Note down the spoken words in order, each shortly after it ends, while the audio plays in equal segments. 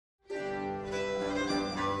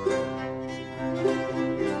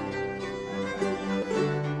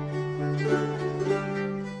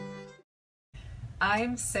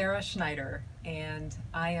I'm Sara Schneider, and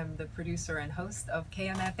I am the producer and host of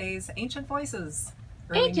KMFA's Ancient Voices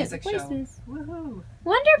early Ancient music Voices. show. Woohoo!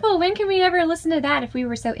 Wonderful. When can we ever listen to that if we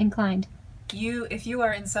were so inclined? If you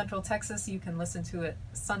are in Central Texas, you can listen to it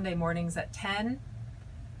Sunday mornings at 10,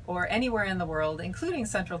 or anywhere in the world, including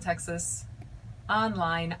Central Texas,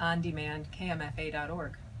 online, on demand,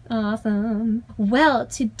 kmfa.org. Awesome. Well,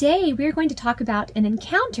 today we're going to talk about an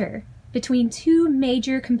encounter between two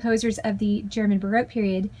major composers of the German Baroque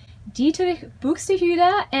period, Dietrich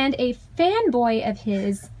Buxtehude and a fanboy of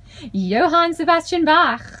his, Johann Sebastian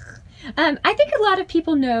Bach. I think a lot of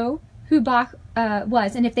people know who Bach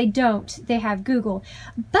was, and if they don't, they have Google.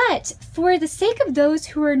 But for the sake of those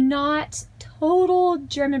who are not total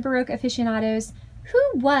German Baroque aficionados,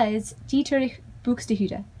 who was Dietrich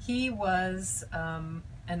Buxtehude? He was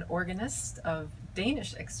an organist of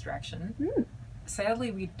Danish extraction.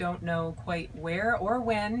 Sadly, we don't know quite where or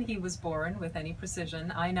when he was born with any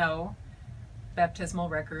precision. I know baptismal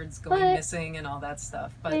records going missing and all that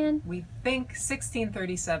stuff, but we think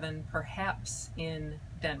 1637, perhaps in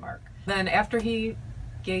Denmark. Then after he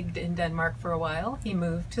gigged in Denmark for a while, he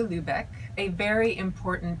moved to Lübeck, a very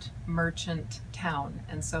important merchant town.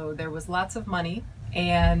 And so there was lots of money,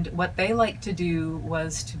 and what they liked to do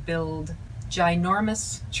was to build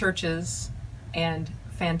ginormous churches and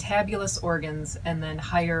fantabulous organs, and then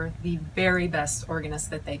hire the very best organists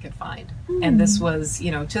that they could find. And this was,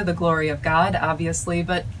 to the glory of God, obviously,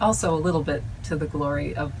 but also a little bit to the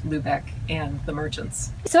glory of Lübeck and the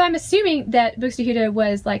merchants. So I'm assuming that Buxtehude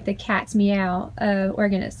was like the cat's meow of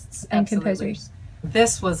organists and composers.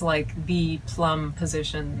 This was like the plum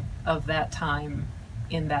position of that time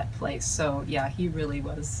in that place. So yeah, he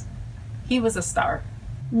was a star.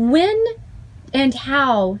 When and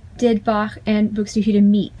how did Bach and Buxtehude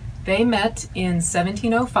meet? They met in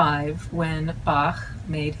 1705 when Bach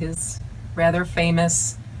made his rather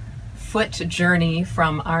famous foot journey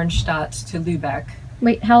from Arnstadt to Lübeck.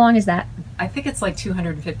 Wait, how long is that? I think it's like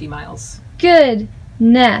 250 miles.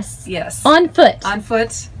 Goodness. Yes. On foot? On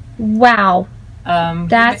foot. Wow.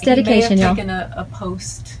 That's dedication, he may y'all. have taken a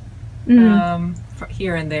post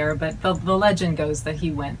here and there, but the legend goes that he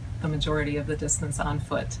went the majority of the distance on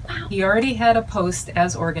foot. Wow. He already had a post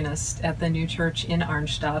as organist at the new church in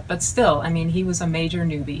Arnstadt, but still, I mean, he was a major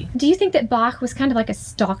newbie. Do you think that Bach was kind of like a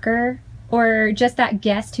stalker, or just that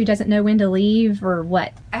guest who doesn't know when to leave, or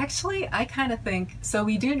what? Actually, I kind of think, so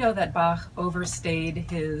we do know that Bach overstayed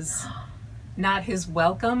not his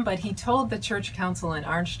welcome, but he told the church council in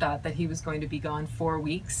Arnstadt that he was going to be gone 4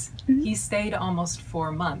 weeks. He stayed almost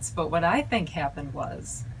 4 months, but what I think happened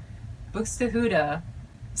was Buxtehude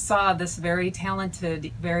saw this very talented,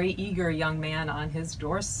 very eager young man on his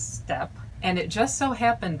doorstep, and it just so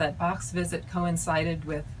happened that Bach's visit coincided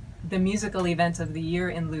with the musical event of the year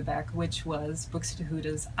in Lübeck, which was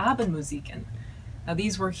Buxtehude's Abendmusiken. Now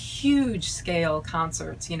these were huge scale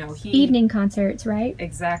concerts, Evening concerts, right?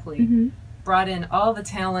 Exactly. Brought in all the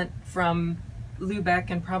talent from Lübeck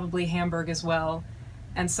and probably Hamburg as well.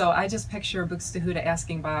 And so I just picture Buxtehude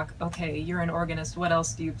asking Bach, okay, you're an organist, what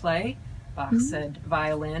else do you play? Bach said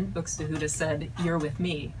violin. Buxtehude said, you're with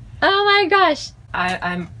me. Oh my gosh.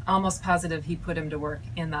 I'm almost positive he put him to work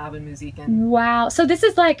in the Abendmusiken. Wow. So this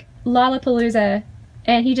is like Lollapalooza,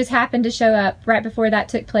 and he just happened to show up right before that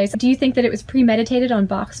took place. Do you think that it was premeditated on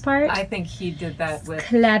Bach's part? I think he did that with...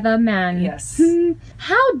 Clever man. Yes.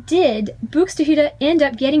 How did Buxtehude end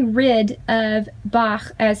up getting rid of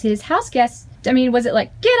Bach as his house guest? I mean, was it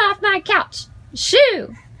like, get off my couch,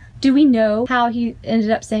 shoo? Do we know how he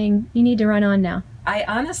ended up saying, you need to run on now? I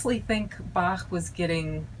honestly think Bach was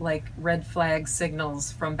getting like red flag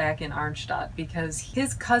signals from back in Arnstadt, because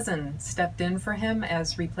his cousin stepped in for him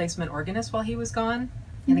as replacement organist while he was gone.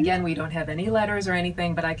 And again, we don't have any letters or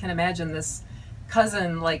anything, but I can imagine this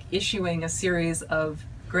cousin like issuing a series of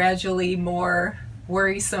gradually more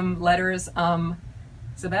worrisome letters.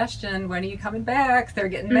 Sebastian, when are you coming back? They're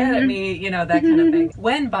getting mad at me, that kind of thing.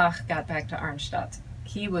 When Bach got back to Arnstadt,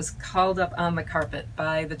 he was called up on the carpet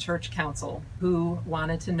by the church council, who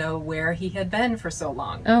wanted to know where he had been for so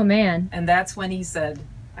long. Oh, man. And that's when he said,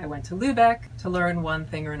 I went to Lübeck to learn one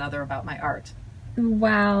thing or another about my art.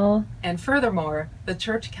 Wow. And furthermore, the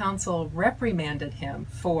church council reprimanded him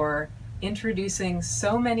for introducing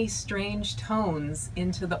so many strange tones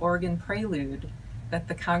into the organ prelude that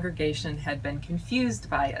the congregation had been confused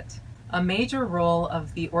by it. A major role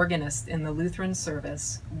of the organist in the Lutheran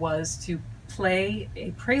service was to play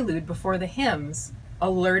a prelude before the hymns,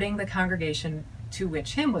 alerting the congregation to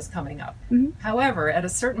which hymn was coming up. However, at a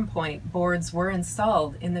certain point, boards were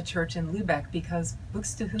installed in the church in Lübeck because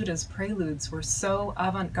Buxtehude's preludes were so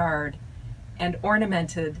avant-garde and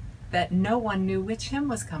ornamented that no one knew which hymn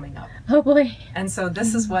was coming up. Oh boy. And so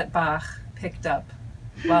this is what Bach picked up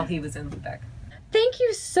while he was in Lubeck. Thank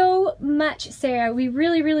you so much, Sarah. We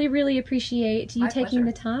really, really, really appreciate you taking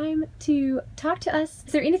the time to talk to us.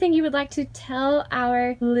 Is there anything you would like to tell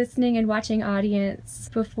our listening and watching audience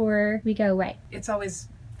before we go away? It's always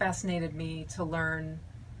fascinated me to learn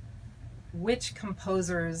which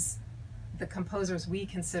composers, the composers we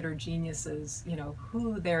consider geniuses, you know,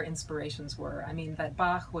 who their inspirations were. I mean, that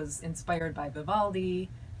Bach was inspired by Vivaldi,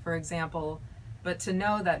 for example, but to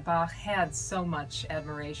know that Bach had so much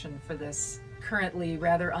admiration for this currently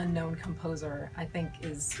rather unknown composer, I think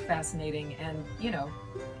is fascinating, and you know,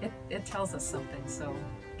 it tells us something. So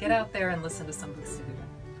get out there and listen to some Buxtehude.